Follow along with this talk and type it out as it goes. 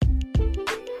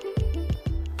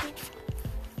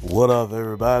What up,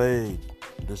 everybody?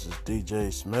 This is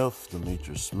DJ Smith,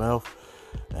 Demetrius Smith,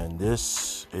 and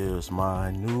this is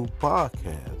my new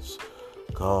podcast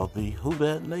called the Who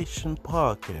Dat Nation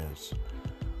Podcast.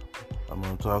 I'm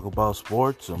going to talk about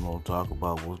sports. I'm going to talk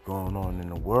about what's going on in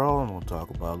the world. I'm going to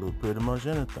talk about a little pretty much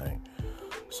anything.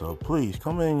 So please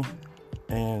come in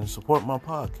and support my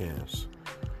podcast.